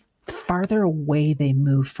competitive, the farther away they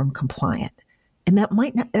move from compliant. And that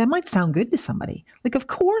might sound good to somebody. Like, of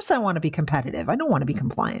course I want to be competitive. I don't want to be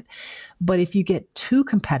compliant. But if you get too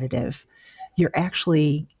competitive, you're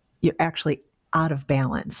actually you're actually out of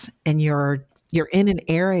balance, and you're in an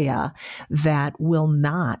area that will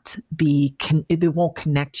not it won't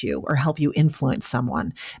connect you or help you influence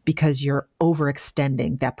someone because you're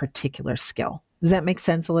overextending that particular skill. Does that make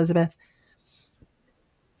sense, Elizabeth?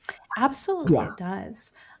 Absolutely, Yeah. it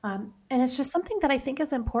does. And it's just something that I think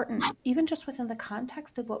is important, even just within the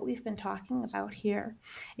context of what we've been talking about here,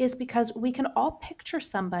 is because we can all picture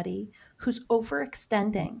somebody who's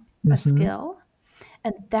overextending a Hmm. skill,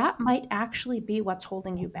 and that might actually be what's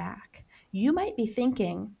holding you back. You might be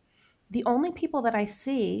thinking, the only people that I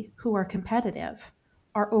see who are competitive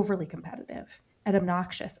are overly competitive and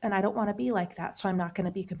obnoxious. And I don't want to be like that. So I'm not going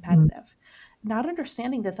to be competitive. Not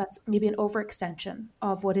understanding that that's maybe an overextension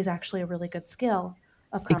of what is actually a really good skill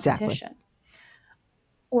of Exactly. competition.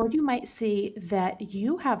 Or you might see that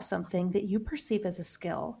you have something that you perceive as a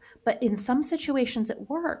skill, but in some situations it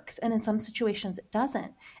works and in some situations it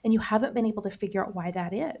doesn't. And you haven't been able to figure out why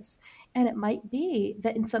that is. And it might be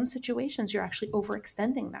that in some situations you're actually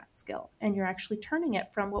overextending that skill and you're actually turning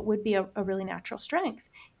it from what would be a really natural strength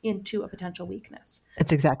into a potential weakness.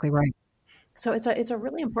 That's exactly right. So it's a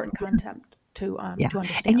really important concept Yeah. to And you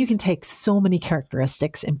understand. can take so many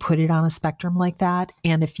characteristics and put it on a spectrum like that.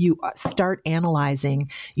 And if you start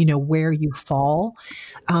analyzing, where you fall,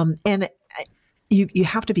 and you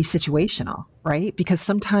have to be situational, right? Because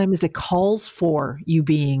sometimes it calls for you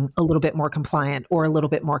being a little bit more compliant or a little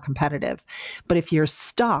bit more competitive. But if you're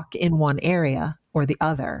stuck in one area or the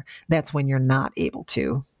other, that's when you're not able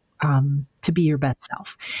to be your best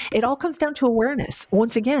self. It all comes down to awareness.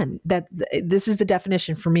 Once again, this is the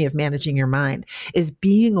definition for me of managing your mind, is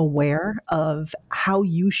being aware of how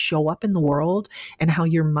you show up in the world and how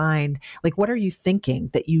your mind, like, what are you thinking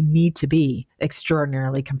that you need to be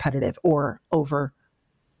extraordinarily competitive or over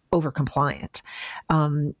compliant,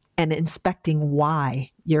 and inspecting why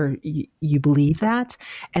you believe that,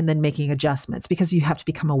 and then making adjustments, because you have to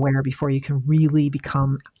become aware before you can really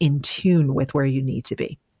become in tune with where you need to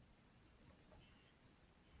be.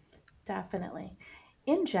 Definitely.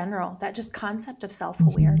 In general, that just concept of self Mhm.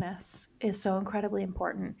 awareness is so incredibly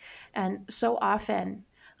important, and so often,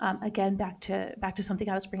 again, back to something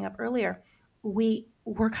I was bringing up earlier,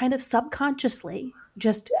 we're kind of subconsciously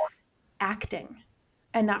just acting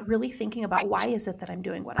and not really thinking about Right. why is it that I'm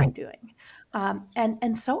doing what I'm Right. doing.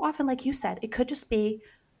 And so often, like you said, it could just be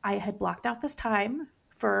I had blocked out this time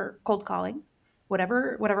for cold calling,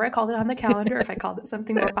 whatever I called it on the calendar. If I called it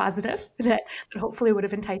something more positive that hopefully would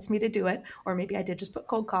have enticed me to do it, or maybe I did just put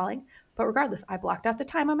cold calling. But regardless, I blocked out the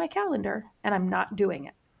time on my calendar and I'm not doing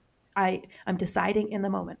it. I'm deciding in the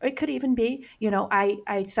moment. It could even be,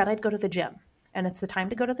 I said I'd go to the gym and it's the time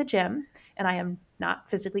to go to the gym and I am not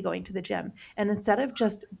physically going to the gym. And instead of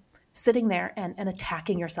just sitting there and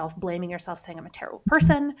attacking yourself, blaming yourself, saying I'm a terrible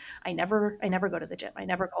person, I never go to the gym, I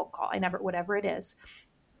never cold call, I never whatever it is,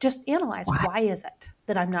 just analyze Why? why is it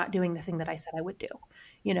that I'm not doing the thing that I said I would do.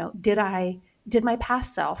 Did my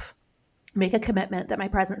past self make a commitment that my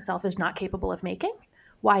present self is not capable of making?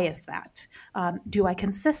 Why is that? Do I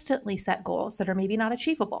consistently set goals that are maybe not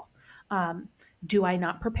achievable? Um, do I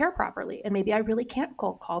not prepare properly? And maybe I really can't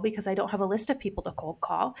cold call because I don't have a list of people to cold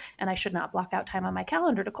call, and I should not block out time on my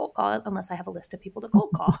calendar to cold call unless I have a list of people to cold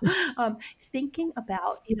call. Thinking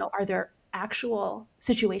about, are there actual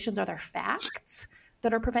situations, are there facts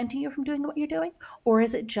that are preventing you from doing what you're doing? Or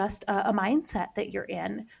is it just a mindset that you're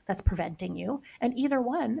in that's preventing you? And either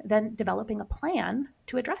one, then developing a plan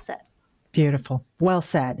to address it. Beautiful. Well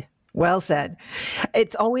said. Well said.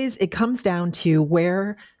 It comes down to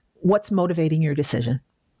what's motivating your decision.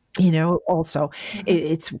 Also, Mm-hmm.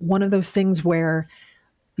 it's one of those things where,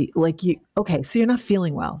 like, okay, so you're not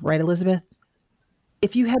feeling well, right, Elizabeth?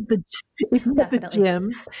 If you had the if you had the Definitely.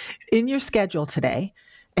 gym in your schedule today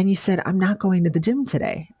and you said, I'm not going to the gym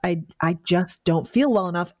today. I just don't feel well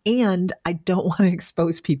enough and I don't want to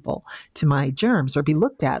expose people to my germs or be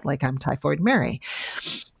looked at like I'm Typhoid Mary.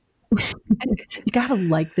 You got to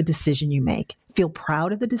like the decision you make. Feel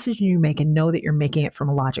proud of the decision you make and know that you're making it from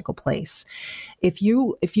a logical place. If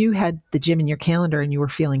you had the gym in your calendar and you were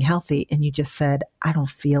feeling healthy and you just said, I don't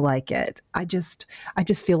feel like it. I just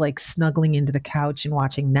feel like snuggling into the couch and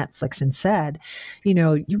watching Netflix instead. You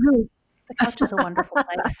really The couch is a wonderful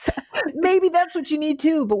place. maybe that's what you need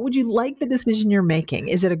too, but would you like the decision you're making?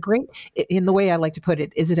 Is it a great, in the way I like to put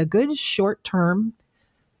it, is it a good short-term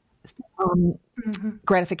um, Mm-hmm.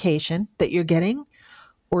 gratification that you're getting?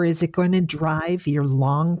 Or is it going to drive your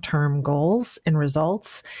long-term goals and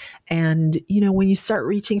results? And, when you start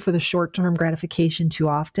reaching for the short-term gratification too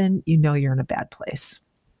often, you're in a bad place.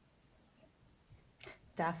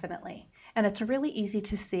 Definitely. And it's really easy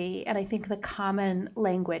to see. And I think the common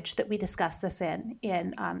language that we discuss this in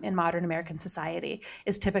modern American society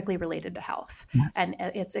is typically related to health. Yes. And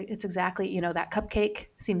it's exactly, that cupcake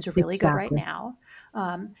seems really good right Exactly. now.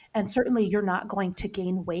 And certainly you're not going to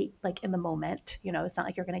gain weight like in the moment. It's not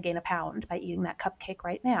like you're going to gain a pound by eating that cupcake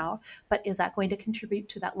right now, but is that going to contribute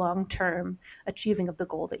to that long-term achieving of the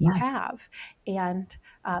goal that you Yes. have? And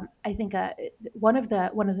I think one of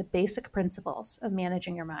the basic principles of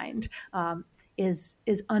managing your mind is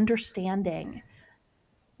understanding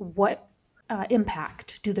what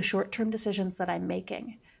impact do the short-term decisions that I'm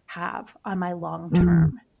making have on my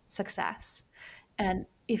long-term success. And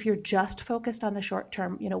if you're just focused on the short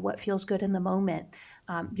term, what feels good in the moment,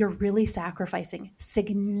 you're really sacrificing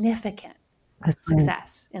significant That's right.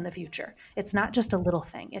 success in the future. It's not just a little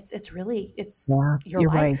thing. It's Yeah, your you're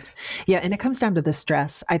life. right. Yeah, and it comes down to the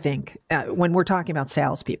stress, I think. When we're talking about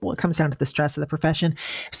salespeople, it comes down to the stress of the profession.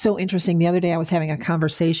 So interesting. The other day, I was having a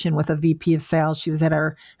conversation with a VP of sales. She was at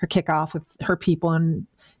her kickoff with her people, and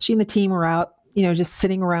she and the team were out, just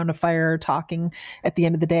sitting around a fire talking at the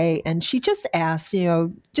end of the day. And she just asked,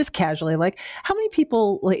 just casually, like, how many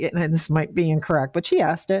people, like, and this might be incorrect, but she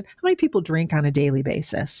asked it, how many people drink on a daily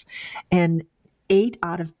basis? And 8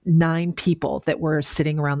 out of 9 people that were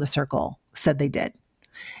sitting around the circle said they did.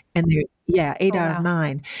 And yeah, 8 Oh, out of wow.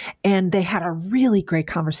 9. And they had a really great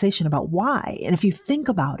conversation about why. And if you think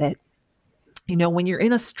about it, when you're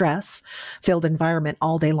in a stress-filled environment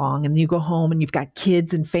all day long and you go home and you've got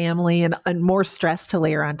kids and family and more stress to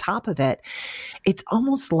layer on top of it, it's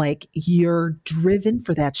almost like you're driven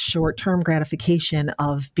for that short-term gratification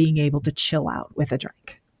of being able to chill out with a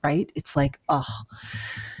drink, right? It's like, oh,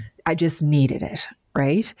 I just needed it,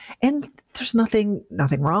 right? And there's nothing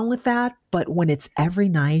wrong with that. But when it's every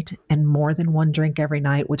night and more than one drink every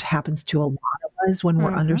night, which happens to a lot of us when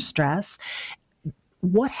we're under stress,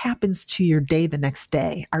 what happens to your day the next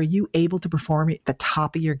day? Are you able to perform at the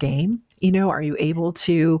top of your game? Are you able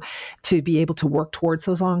to be able to work towards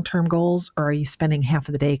those long-term goals? Or are you spending half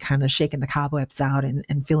of the day kind of shaking the cobwebs out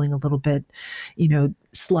and feeling a little bit,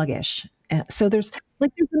 sluggish? So there's a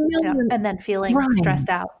million, and then feeling right? stressed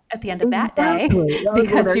out at the end of that day Exactly. Oh, well,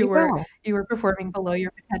 because there you go. were performing below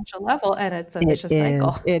your potential level, and it's a It vicious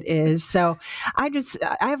cycle. is. So I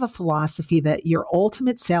have a philosophy that your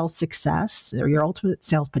ultimate sales success or your ultimate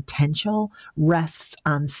sales potential rests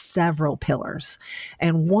on several pillars.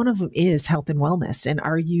 And one of them is health and wellness. And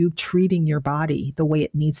are you treating your body the way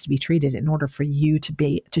it needs to be treated in order for you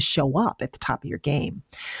to show up at the top of your game?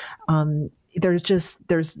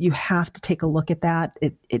 You have to take a look at that.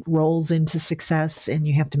 It rolls into success, and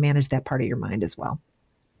you have to manage that part of your mind as well.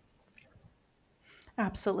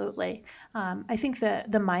 Absolutely. I think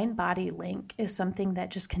the mind-body link is something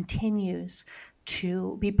that just continues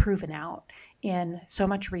to be proven out in so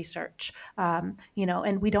much research. And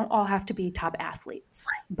we don't all have to be top athletes,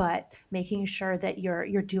 but making sure that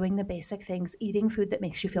you're doing the basic things, eating food that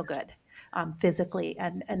makes you feel good, physically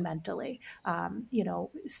and mentally,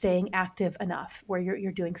 staying active enough where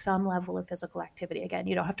you're doing some level of physical activity. Again,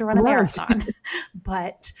 you don't have to run a marathon,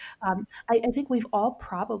 but I think we've all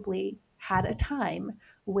probably had a time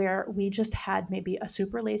where we just had maybe a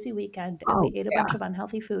super lazy weekend and we ate a bunch of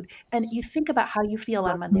unhealthy food. And you think about how you feel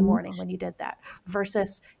on Monday morning when you did that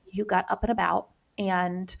versus you got up and about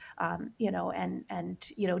and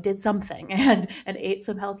did something and ate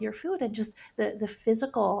some healthier food, and just the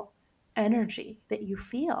physical energy that you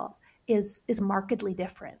feel is markedly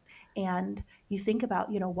different. And you think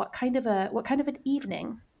about, what kind of an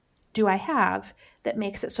evening do I have that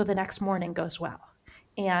makes it so the next morning goes well?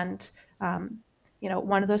 And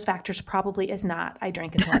one of those factors probably is not I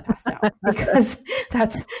drank until I passed out, because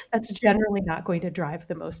that's generally not going to drive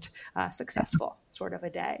the most successful sort of a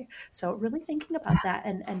day. So really thinking about that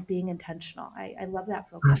and being intentional. I love that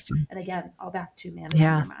focus. Awesome. And again, all back to managing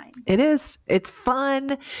your mind. It is. It's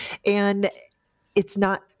fun, and it's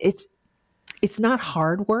not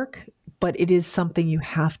hard work, but it is something you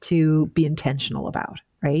have to be intentional about.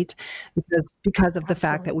 Right? Because of the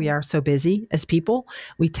fact that we are so busy as people,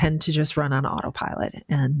 we tend to just run on autopilot,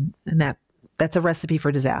 and that's a recipe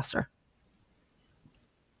for disaster.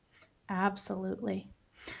 Absolutely.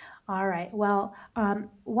 All right. Well,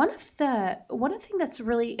 one thing that's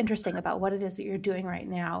really interesting about what it is that you're doing right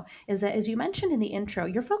now is that, as you mentioned in the intro,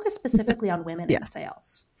 you're focused specifically on women in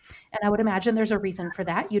sales. And I would imagine there's a reason for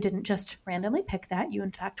that. You didn't just randomly pick that. You,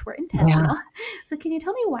 in fact, were intentional. So can you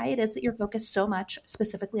tell me why it is that you're focused so much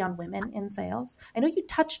specifically on women in sales? I know you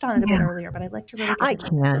touched on it a bit earlier, but I'd like to really get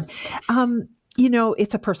into this.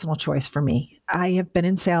 It's a personal choice for me. I have been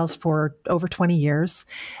in sales for over 20 years,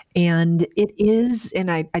 and it is,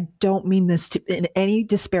 and I don't mean this in any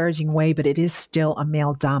disparaging way, but it is still a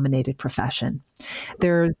male-dominated profession.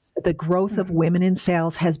 The growth of women in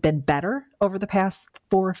sales has been better over the past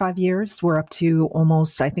 4 or 5 years. We're up to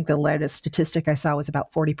almost, I think the latest statistic I saw was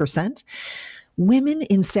about 40%. women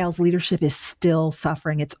in sales leadership is still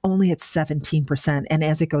suffering. It's only at 17%. And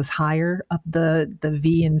as it goes higher up the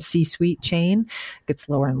V and C suite chain, it gets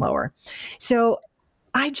lower and lower. So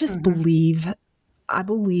I just I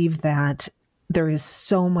believe that there is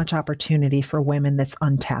so much opportunity for women that's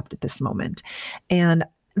untapped at this moment. And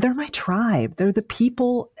they're my tribe. They're the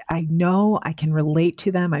people I know. I can relate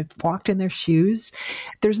to them. I've walked in their shoes.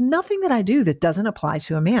 There's nothing that I do that doesn't apply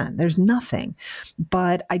to a man. There's nothing.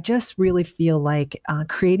 But I just really feel like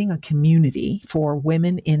creating a community for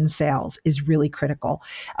women in sales is really critical.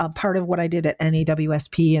 Part of what I did at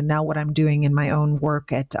NAWSP and now what I'm doing in my own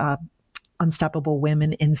work at Unstoppable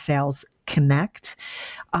Women in Sales Connect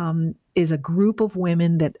is a group of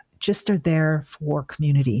women that just are there for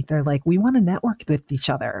community. They're like, we want to network with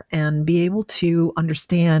each other and be able to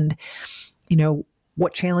understand,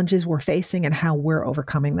 what challenges we're facing and how we're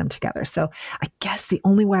overcoming them together. So I guess the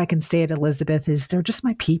only way I can say it, Elizabeth, is they're just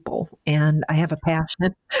my people. And I have a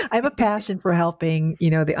passion. I have a passion for helping,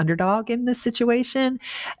 the underdog in this situation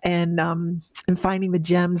and finding the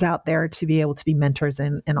gems out there to be able to be mentors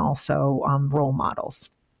and also role models.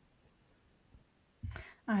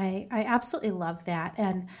 I absolutely love that.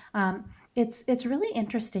 And it's really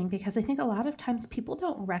interesting because I think a lot of times people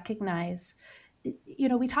don't recognize,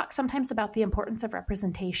 we talk sometimes about the importance of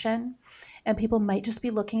representation, and people might just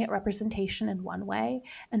be looking at representation in one way.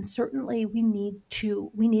 And certainly we need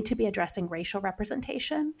to be addressing racial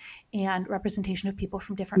representation and representation of people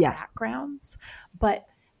from different backgrounds. But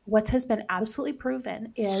what has been absolutely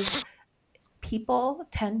proven is people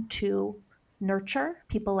tend to nurture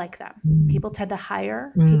people like them. People tend to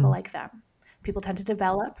hire people like them. People tend to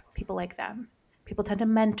develop people like them. People tend to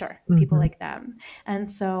mentor people like them.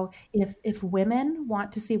 And so if women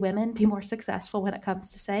want to see women be more successful when it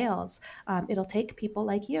comes to sales, it'll take people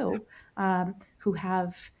like you who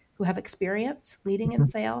have experience leading in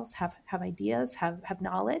sales, have ideas, have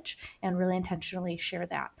knowledge, and really intentionally share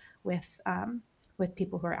that with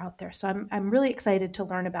people who are out there. So I'm really excited to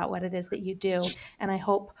learn about what it is that you do. And I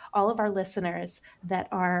hope all of our listeners that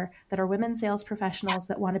are women sales professionals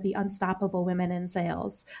that want to be unstoppable women in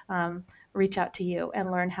sales, reach out to you and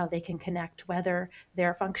learn how they can connect, whether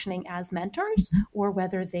they're functioning as mentors or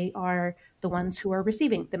whether they are the ones who are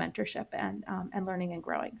receiving the mentorship and learning and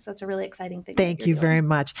growing. So it's a really exciting thing. Thank you very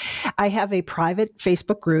much. I have a private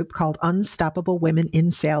Facebook group called Unstoppable Women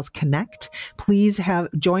in Sales Connect. Please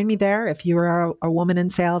join me there. If you are a woman in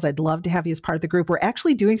sales, I'd love to have you as part of the group. We're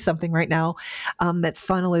actually doing something right now that's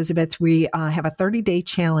fun, Elizabeth. We have a 30-day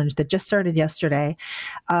challenge that just started yesterday.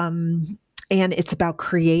 And it's about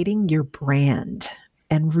creating your brand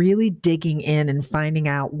and really digging in and finding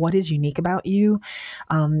out what is unique about you.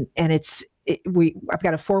 And I've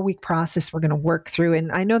got a 4-week process we're going to work through.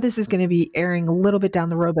 And I know this is going to be airing a little bit down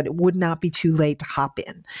the road, but it would not be too late to hop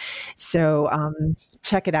in. So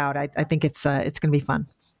check it out. I think it's going to be fun.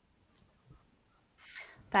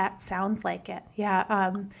 That sounds like it.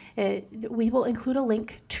 Yeah. We will include a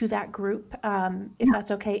link to that group, if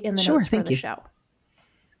that's okay, in the notes for the show.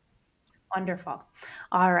 Wonderful.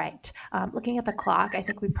 All right. Looking at the clock, I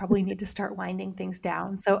think we probably need to start winding things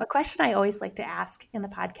down. So a question I always like to ask in the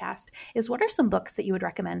podcast is, what are some books that you would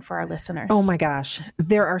recommend for our listeners? Oh my gosh,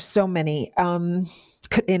 there are so many. And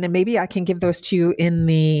maybe I can give those to you in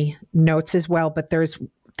the notes as well. But there's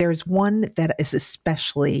one that is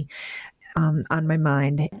especially on my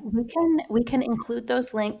mind. We can include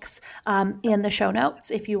those links in the show notes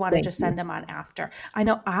if you want to just send them on after. I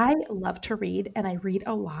know I love to read, and I read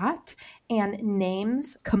a lot, and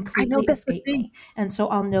names completely escape me. And so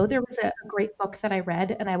I'll know there was a great book that I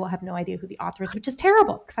read, and I will have no idea who the author is, which is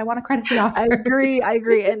terrible because I want to credit the author. I agree.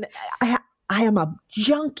 And I am a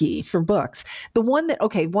junkie for books. The one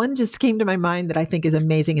one just came to my mind that I think is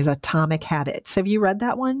amazing is Atomic Habits. Have you read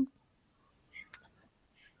that one?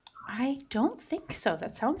 I don't think so.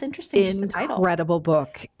 That sounds interesting. Just the title. Incredible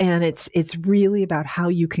book. And it's really about how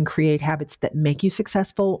you can create habits that make you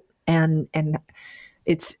successful and how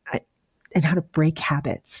to break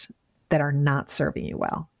habits that are not serving you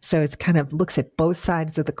well. So it's kind of looks at both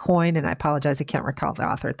sides of the coin. And I apologize, I can't recall the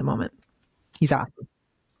author at the moment. He's awesome.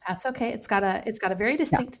 That's okay. It's got a very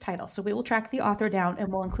distinct title. So we will track the author down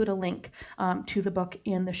and we'll include a link to the book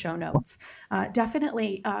in the show notes.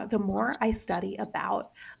 Definitely, the more I study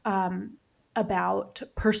about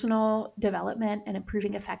personal development and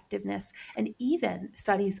improving effectiveness, and even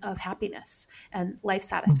studies of happiness and life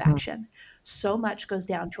satisfaction, so much goes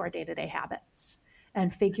down to our day-to-day habits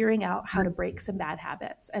and figuring out how to break some bad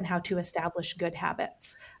habits and how to establish good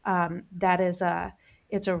habits.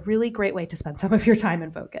 It's a really great way to spend some of your time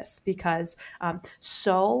and focus, because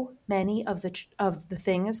so many of the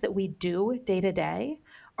things that we do day to day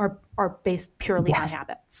are based purely on Yes.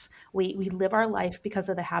 habits. We live our life because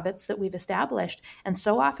of the habits that we've established. And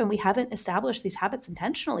so often we haven't established these habits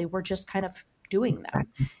intentionally. We're just kind of doing them.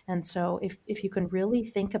 Exactly. And so if you can really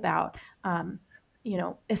think about,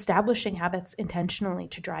 establishing habits intentionally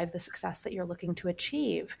to drive the success that you're looking to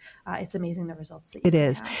achieve, it's amazing the results that you It can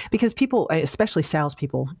is, have. because people, especially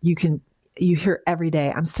salespeople, you hear every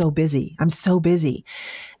day, I'm so busy. I'm so busy.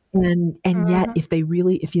 And yet, Mhm. if they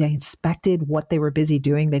inspected what they were busy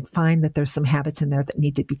doing, they'd find that there's some habits in there that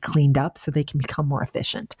need to be cleaned up so they can become more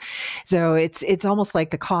efficient. So it's almost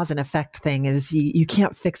like the cause and effect thing is you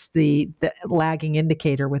can't fix the lagging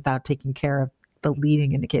indicator without taking care of the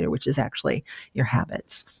leading indicator, which is actually your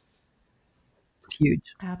habits. It's huge.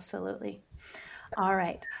 Absolutely. All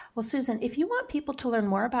right. Well, Susan, if you want people to learn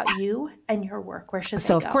more about you and your work, where should they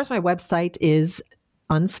So, of go? course, my website is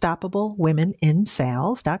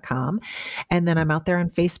unstoppablewomenInsales.com. And then I'm out there on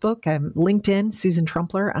Facebook. I'm LinkedIn, Susan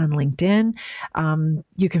Trumpler on LinkedIn.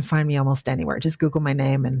 You can find me almost anywhere. Just Google my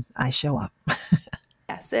name and I show up.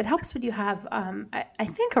 Yes, it helps when you have, I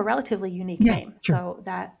think, a relatively unique Yeah, name. sure. So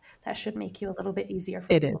that should make you a little bit easier for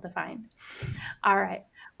It is. people to find. All right.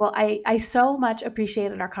 Well, I so much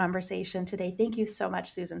appreciated our conversation today. Thank you so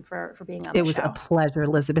much, Susan, for being on It the was a show. pleasure,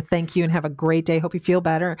 Elizabeth. Thank you and have a great day. Hope you feel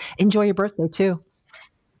better. Enjoy your birthday too.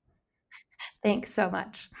 Thanks so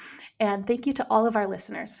much. And thank you to all of our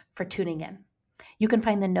listeners for tuning in. You can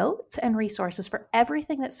find the notes and resources for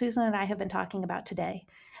everything that Susan and I have been talking about today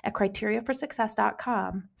at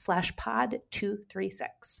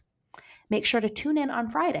criteriaforsuccess.com/pod236. Make sure to tune in on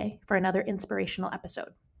Friday for another inspirational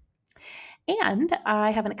episode. And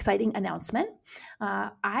I have an exciting announcement.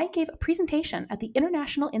 I gave a presentation at the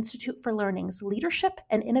International Institute for Learning's Leadership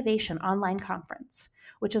and Innovation online conference,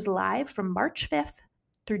 which is live from March 5th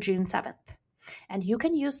through June 7th. And you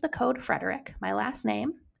can use the code Frederick, my last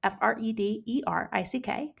name,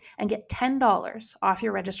 FREDERICK, and get $10 off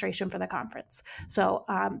your registration for the conference. So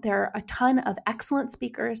there are a ton of excellent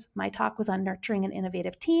speakers. My talk was on nurturing an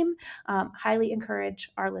innovative team. Highly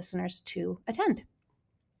encourage our listeners to attend.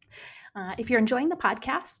 If you're enjoying the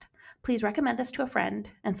podcast, please recommend us to a friend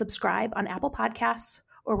and subscribe on Apple Podcasts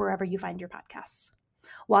or wherever you find your podcasts.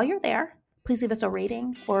 While you're there, please leave us a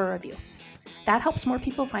rating or a review. That helps more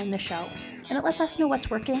people find the show, and it lets us know what's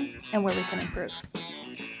working and where we can improve.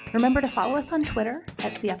 Remember to follow us on Twitter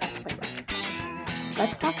at CFS Playbook.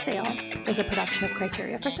 Let's Talk Sales is a production of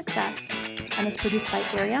Criteria for Success and is produced by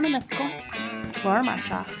Ariana Miskell, Laura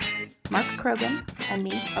Marchoff, Mark Krogan, and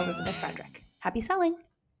me, Elizabeth Frederick. Happy selling!